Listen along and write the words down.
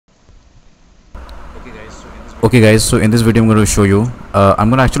Okay guys, so in this video I'm going to show you, I'm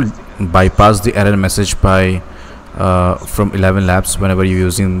going to actually bypass the error message by from ElevenLabs whenever you're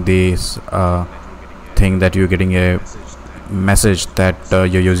using this thing that you're getting a message that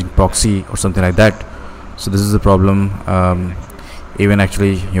you're using proxy or something like that. So this is the problem. Even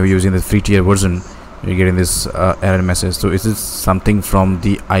actually you're using the free tier version, you're getting this error message. So is this something from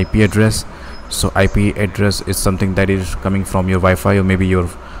the IP address? So IP address is something that is coming from your Wi-Fi or maybe your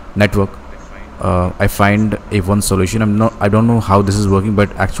network. I find a one solution. I don't know how this is working,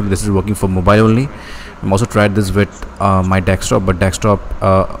 but actually this is working for mobile only. I'm also tried this with my desktop, but desktop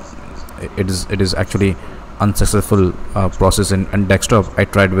it is actually unsuccessful process in desktop. I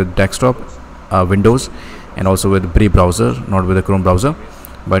tried with desktop Windows and also with Brave browser, not with the Chrome browser.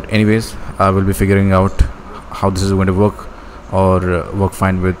 But anyways, I will be figuring out how this is going to work or work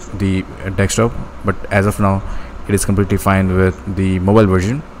fine with the desktop. But as of now, it is completely fine with the mobile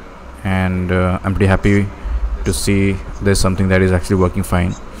version, and I'm pretty happy to see there's something that is actually working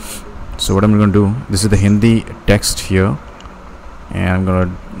fine. So what I'm going to do, this is the Hindi text here, and I'm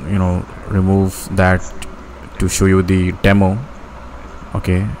going to remove that to show you the demo.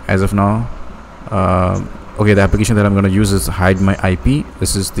 Okay, as of now, okay, the application that I'm going to use is Hide My IP.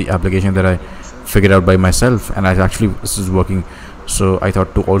 This is the application that I figured out by myself, and this is working. So I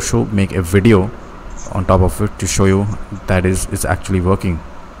thought to also make a video on top of it to show you that it's actually working.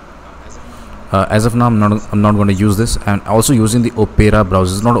 As of now, I'm not going to use this. And also using the Opera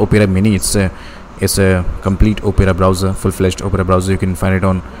browser. It's not Opera Mini. It's a complete Opera browser, full-fledged Opera browser. You can find it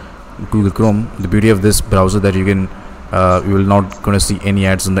on Google Chrome. The beauty of this browser that you will not going to see any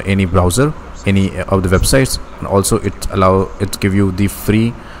ads on any browser, any of the websites. And also it give you the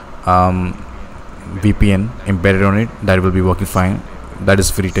free VPN embedded on it that will be working fine. That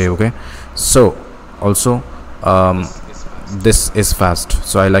is free tab. Okay, so also this is fast,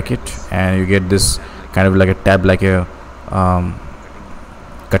 so I like it, and you get this kind of like a tab, like a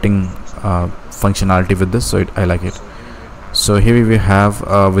cutting functionality with this, so I like it. So here we have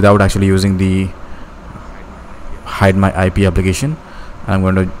without actually using the Hide My IP application, I'm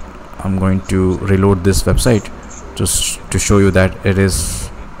going to reload this website just to show you that it is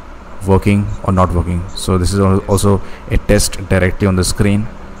working or not working. So this is also a test directly on the screen,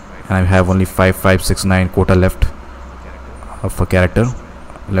 and I have only 5569 quota left for character.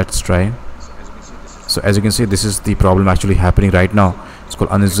 Let's try. So as you can see, this is the problem actually happening right now. It's called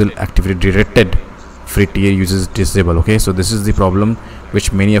unusual activity detected, free tier uses disable. Okay, so this is the problem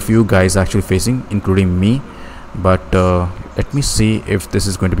which many of you guys are actually facing, including me. But let me see if this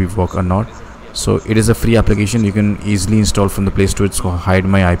is going to be work or not. So it is a free application, you can easily install from the Play Store. It's called Hide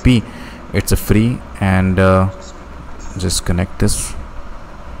My IP. It's a free, and just connect this.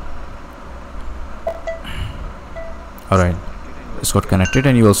 Alright, it's got connected,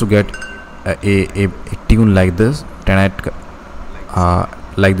 and you also get a tune like this, tenet,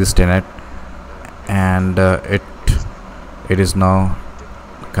 like this tenet, and it is now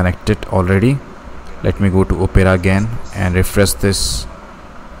connected already. Let me go to Opera again and refresh this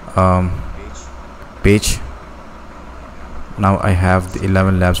page. Now I have the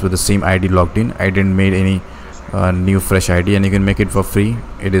ElevenLabs with the same ID logged in. I didn't make any new fresh ID, and you can make it for free.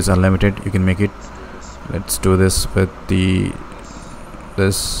 It is unlimited. You can make it. Let's do this with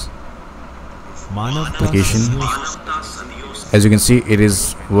this application. As you can see, it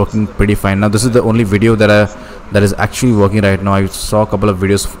is working pretty fine. Now this is the only video that is actually working right now. I saw a couple of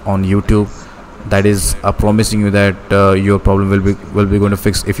videos on YouTube that is promising you that your problem will be going to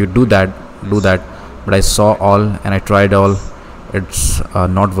fix if you do that. But I saw all and I tried all. It's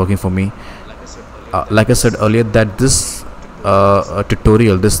not working for me. Like I said earlier, that this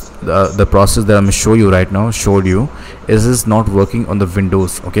tutorial, the process that I'm showing you right now is not working on the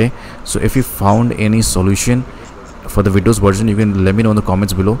Windows. Okay, so if you found any solution for the Windows version, you can let me know in the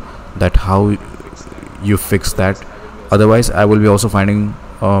comments below that how you fix that. Otherwise, I will be also finding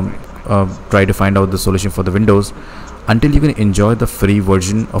try to find out the solution for the Windows until you can enjoy the free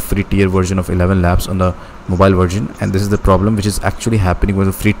version of free tier version of ElevenLabs on the mobile version. And this is the problem which is actually happening with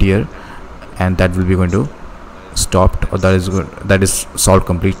the free tier, and that will be going to stopped, or that is solved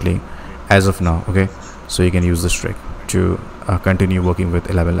completely as of now. Okay, so you can use this trick to continue working with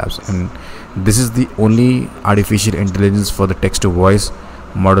ElevenLabs. And this is the only artificial intelligence for the text to voice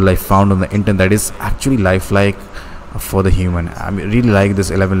model I found on the internet that is actually lifelike for the human. I really like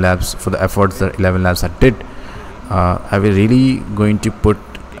this ElevenLabs for the efforts that ElevenLabs had did. I will really going to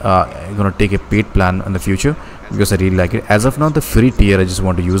take a paid plan in the future because I really like it. As of now, the free tier, I just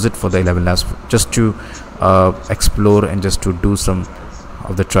want to use it for the ElevenLabs just to explore and just to do some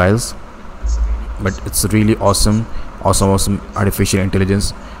of the trials. But it's really awesome artificial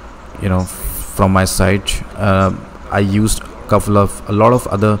intelligence, from my site. I used a lot of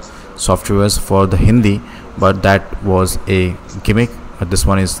other softwares for the Hindi, but that was a gimmick. This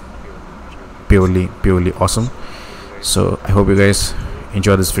one is purely awesome. So I hope you guys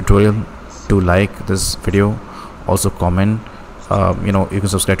enjoy this tutorial. Do like this video, also comment. You can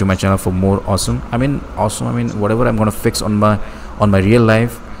subscribe to my channel for more awesome, whatever I'm gonna fix on my real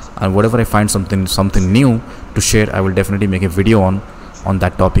life, and whatever I find something new to share, I will definitely make a video on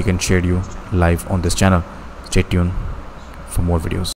that topic and share you live on this channel. Stay tuned for more videos.